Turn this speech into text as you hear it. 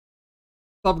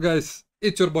What's up guys,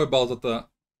 it's your boy Baltataa,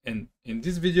 and in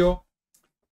this video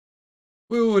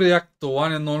we will react to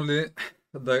one and only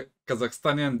the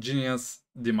Kazakhstanian genius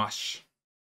Dimash.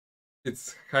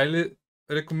 It's highly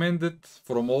recommended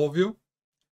from all of you,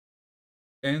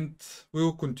 and we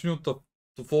will continue to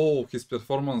follow his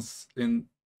performance in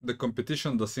the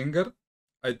competition The Singer.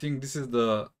 I think this is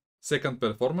the second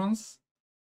performance,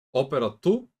 Opera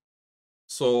 2,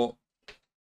 so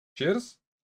cheers.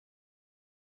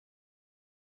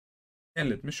 And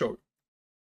let me show you.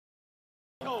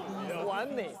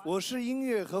 我是音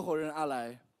乐合伙人阿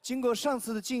来。经过上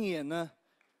次的竞演呢，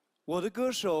我的歌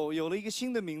手有了一个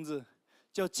新的名字，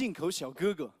叫进口小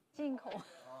哥哥。进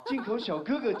口小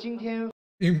哥哥今天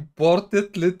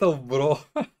Imported little bro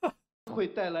会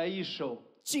带来一首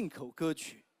进口歌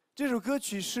曲。这首歌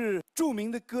曲是著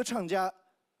名的歌唱家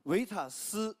维塔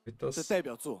斯的代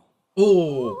表作。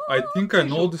Oh, I think I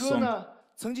know this song.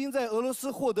 曾经在俄罗斯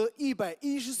获得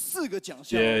114个奖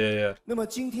项。那么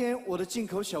今天我的进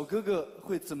口小哥哥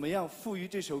会怎么样赋予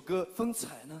这首歌风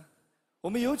采呢？我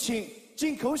们有请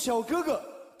进口小哥哥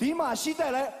迪马西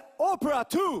带来 Opera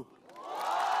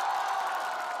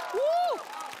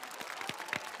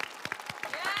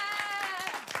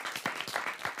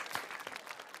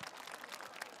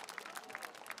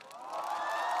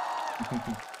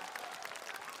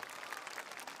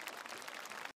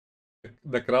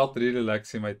crowd really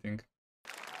likes him, I think.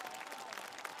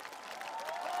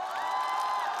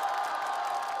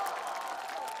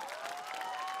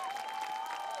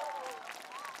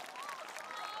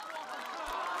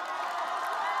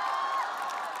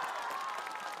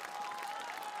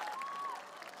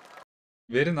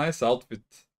 Very nice outfit.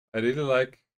 I really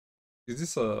like. Is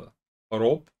this a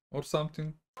rope or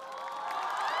something?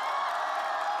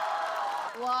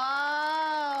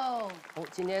 Wow! 哦，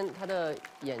今天他的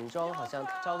眼妆好像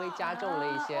稍微加重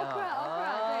了一些啊。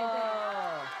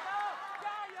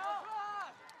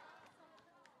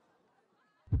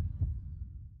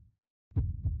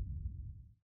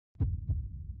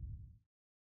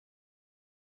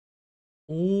哦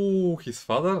，Oh, his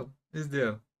father is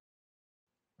there.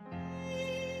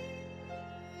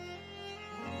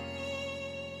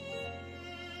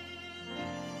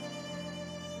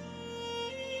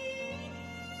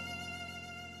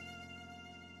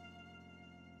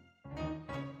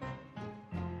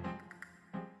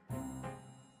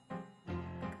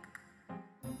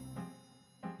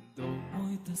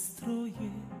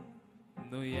 Строе,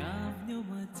 но я в нем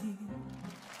один.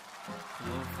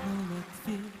 Хлопнула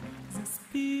дверь за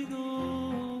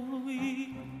спиной.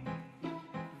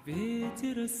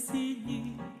 Ветер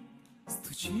осенний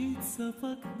стучится в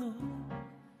окно,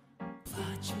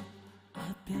 плачет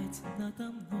опять надо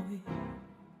мной.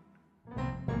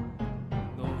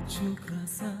 Ночью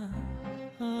гроза,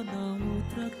 а на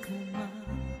утро туман.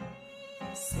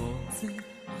 Солнце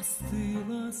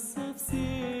остыло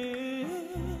совсем.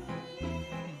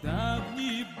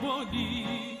 Давние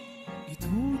боли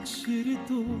идут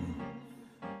чередой,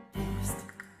 пусть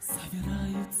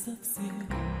собираются все.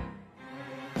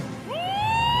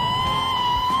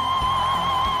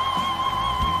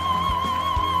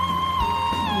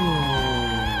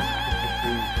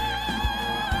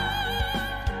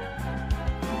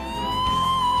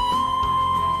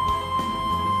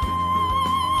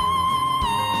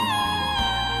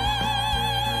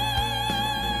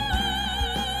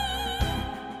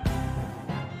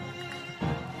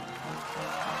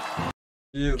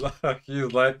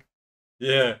 He's like,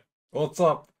 yeah, what's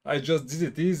up? I just did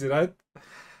it easy, right?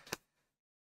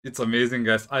 It's amazing,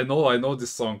 guys. I know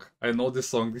this song. I know this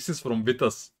song. This is from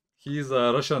VITAS. He is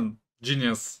a Russian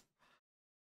genius.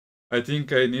 I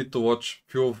think I need to watch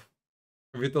few of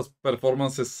VITAS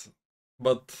performances,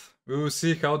 but we will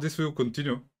see how this will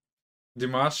continue.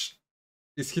 Dimash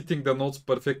is hitting the notes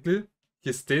perfectly.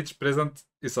 His stage presence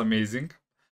is amazing.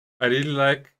 I really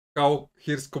like how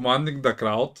he's commanding the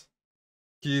crowd.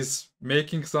 He's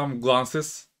making some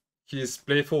glances. He's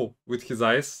playful with his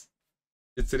eyes.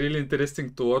 It's really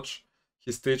interesting to watch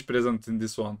his stage presence in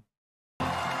this one.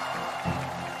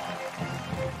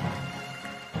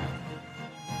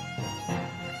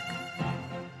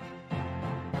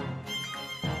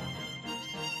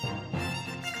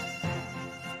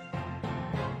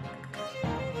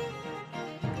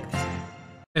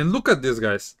 And look at this,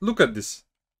 guys. Look at this.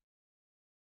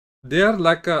 They are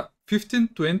like a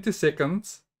 15-20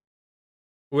 seconds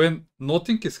when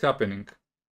nothing is happening.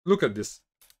 Look at this.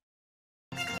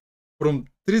 From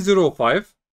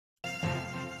 305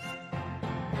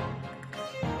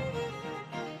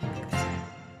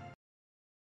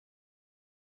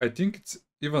 I think it's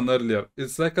even earlier.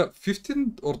 It's like a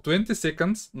 15 or 20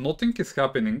 seconds, nothing is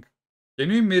happening. Can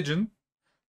you imagine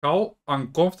how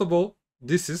uncomfortable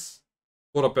this is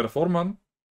for a performer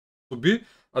to be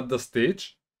at the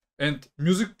stage and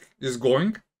music is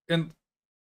going and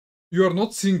you are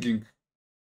not singing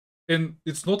and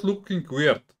it's not looking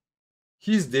weird.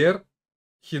 He's there,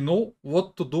 he know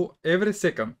what to do every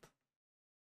second.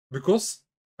 Because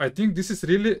I think this is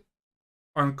really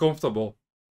uncomfortable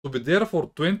to be there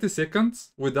for 20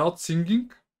 seconds without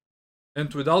singing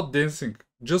and without dancing,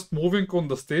 just moving on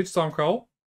the stage somehow.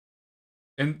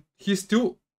 And he's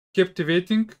still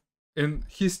captivating and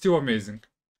he's still amazing.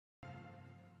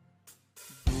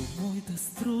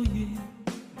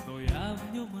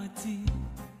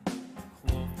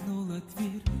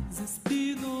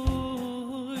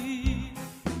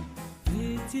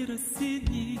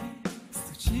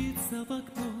 Стучится в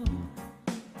окно,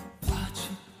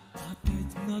 плачет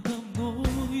опять надо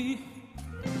мной.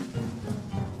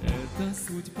 Это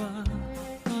судьба,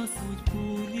 а судьбу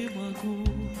не могу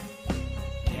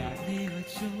я ни о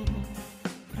чем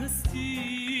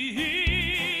простить.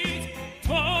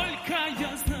 Только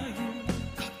я знаю,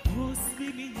 как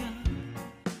после меня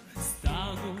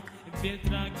станут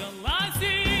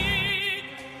ветроголазить.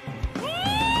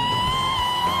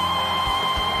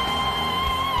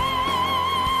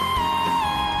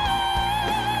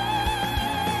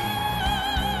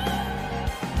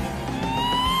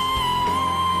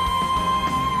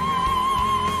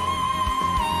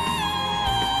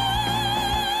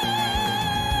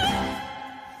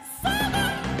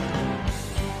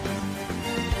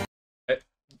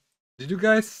 Did you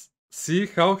guys see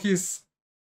how he's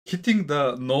hitting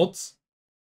the notes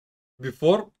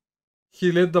before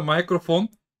he let the microphone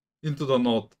into the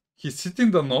note? He's hitting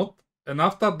the note and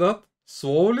after that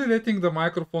slowly letting the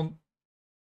microphone.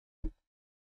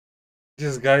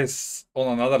 This guy is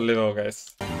on another level,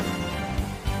 guys.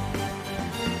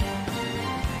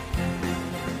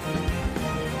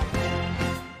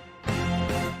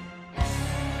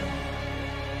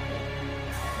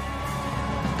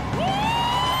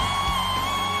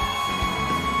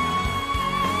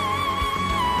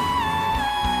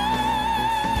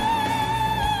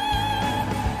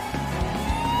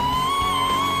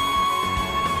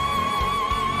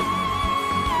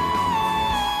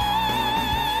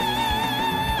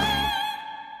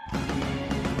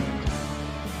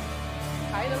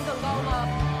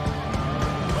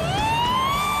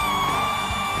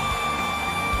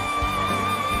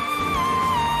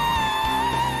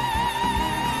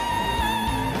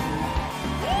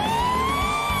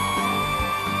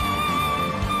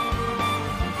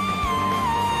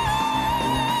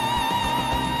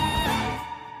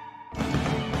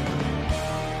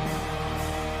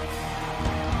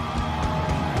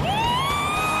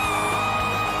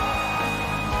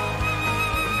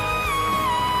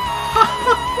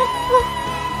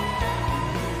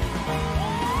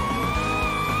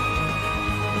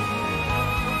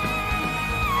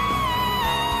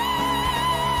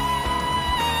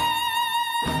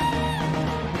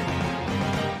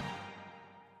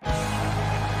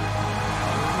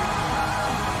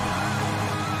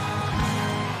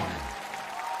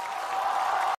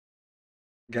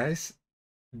 Guys,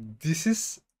 this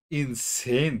is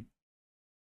insane.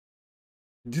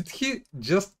 Did he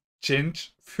just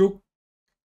change few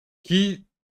key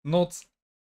notes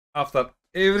after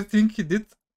everything he did?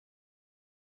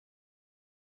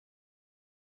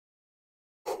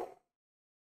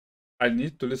 I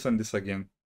need to listen this again.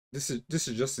 This is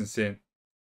just insane.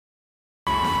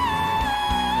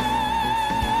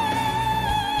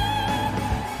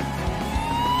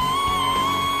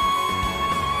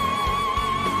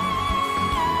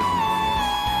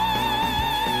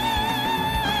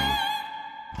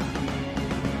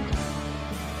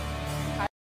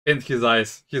 And his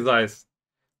eyes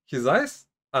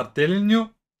are telling you,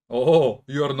 oh,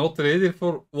 you are not ready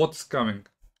for what's coming.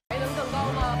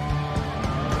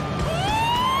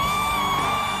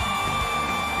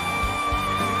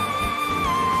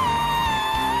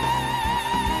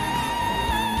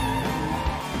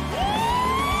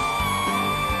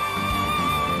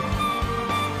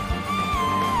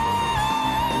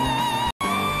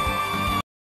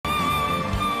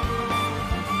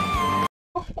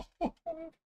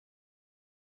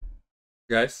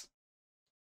 Guys,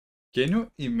 can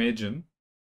you imagine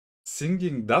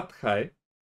singing that high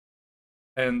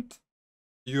and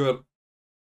you're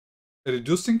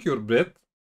reducing your breath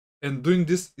and doing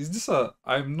this? Is this a,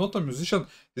 I'm not a musician,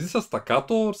 is this a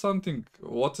staccato or something?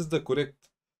 What is the correct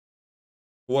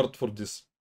word for this?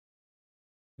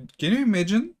 Can you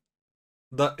imagine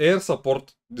the air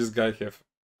support this guy have?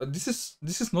 This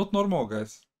is not normal,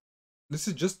 guys. This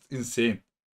is just insane.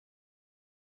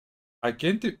 I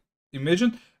can't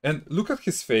imagine, and look at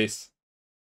his face.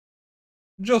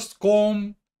 just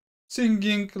calm,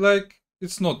 singing like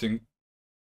it's nothing.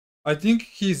 I think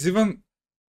he's even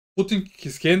putting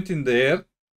his hand in the air,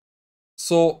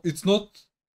 so it's not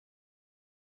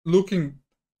looking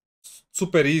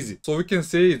super easy. So we can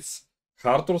say it's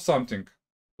hard or something.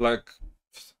 Like,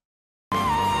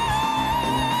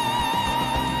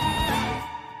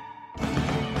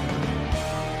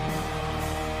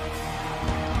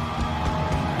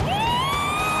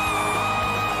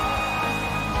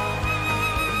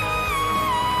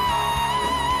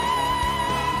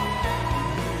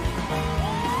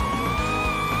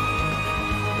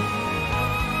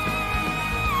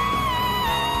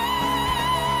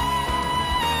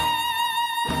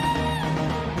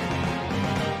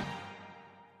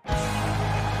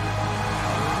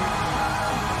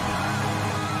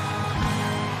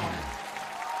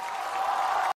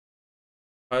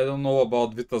 I don't know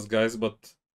about VITAS, guys,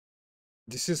 but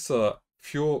this is a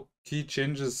few key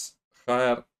changes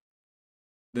higher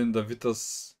than the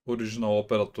VITAS original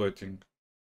Opera 2, I think.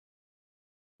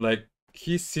 Like,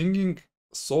 he's singing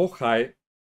so high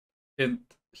and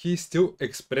he's still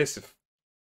expressive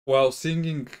while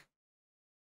singing.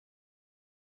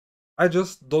 I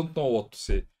just don't know what to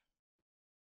say.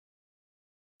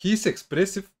 He's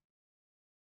expressive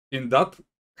in that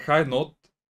high note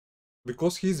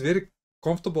because he's very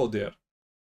comfortable there.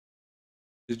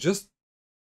 It's just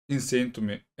insane to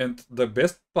me. And the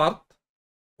best part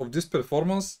of this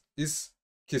performance is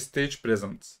his stage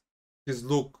presence, his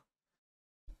look.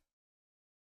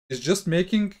 It's just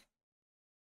making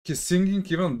his singing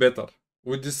even better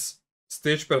with this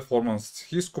stage performance.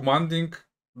 He's commanding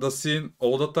the scene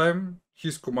all the time.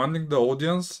 He's commanding the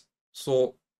audience.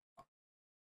 So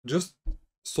just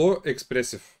so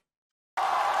expressive.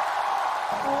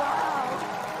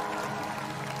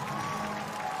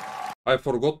 I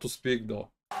forgot to speak though.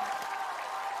 Oh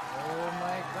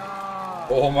my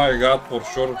god. Oh my god, for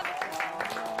sure.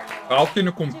 How can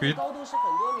you compete? 高度是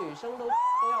很多女生都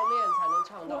要练才能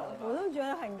唱到的吧。我都觉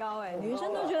得很高哎，女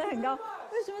生都觉得很高，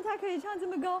为什么她可以唱这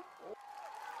么高？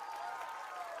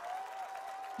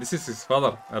 This is his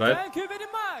father, right? Thank you very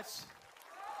much.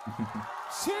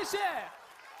 谢谢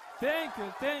Thank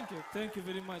you, thank you, thank you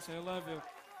very much. I love you.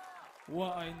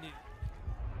 What I need.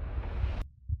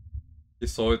 He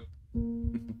saw it.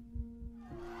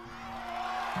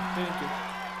 Thank you.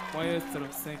 Maestro,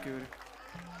 thank you.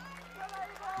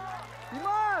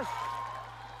 Dimash!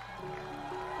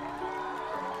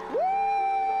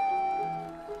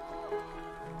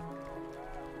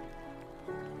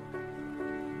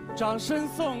 掌声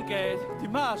送给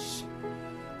Dimash，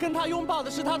 跟他拥抱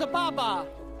的是他的爸爸，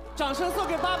掌声送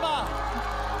给爸爸。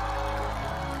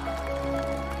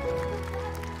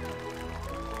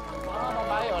爸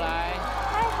爸有来，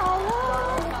太好了！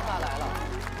爸爸来了。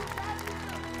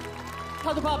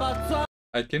他的爸爸钻。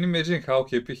 I can imagine how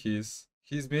happy he is.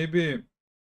 He's maybe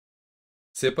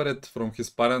separate from his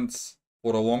parents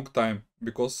for a long time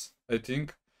because I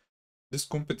think this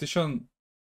competition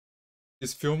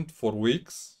is filmed for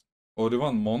weeks or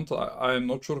even months. I'm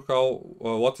not sure how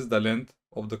what is the length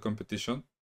of the competition.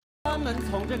 专门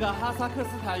从这个哈萨克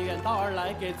斯坦远道而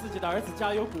来，给自己的儿子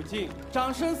加油鼓劲，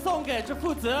掌声送给这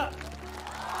父子。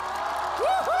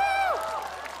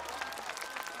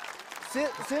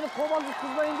Seni komandı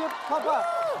kızmayın деп papa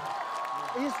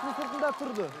есіктің сыртында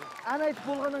тұрды. Ән айтып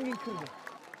болғаннан кейін кірді.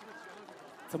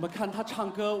 怎么看他唱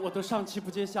歌，我都上气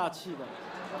不接下气的。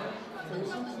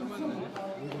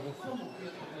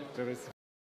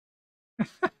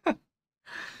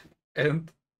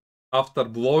And after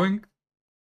blowing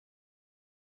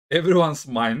everyone's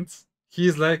minds,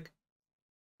 he's like,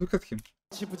 look at him.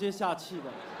 气不接下气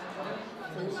的。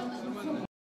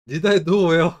 Did I do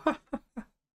well?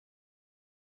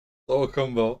 So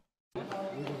humble.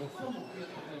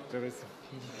 Teresa.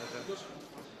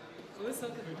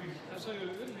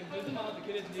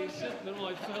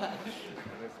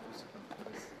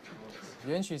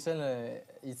 原曲升了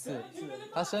一次，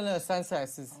他升了3次还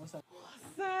是4次？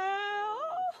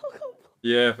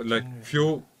 Yeah, like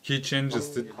few key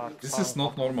changes. This is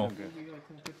not normal.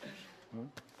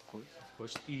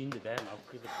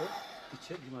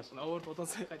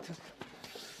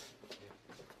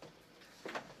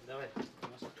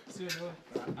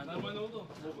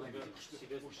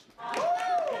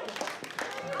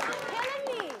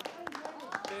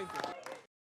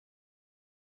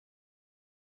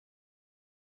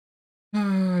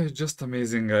 Just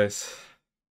amazing, guys.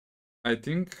 I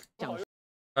think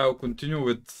I'll continue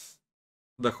with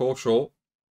the whole show.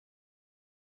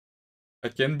 I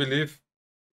can't believe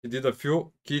he did a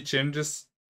few key changes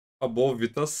above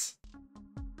VITAS.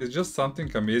 It's just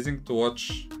something amazing to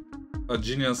watch a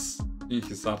genius in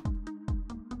his art.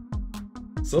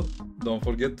 sub. Don't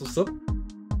forget to sub.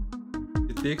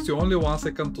 It takes you only 1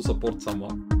 second to support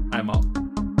someone. I'm out.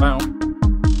 Bye.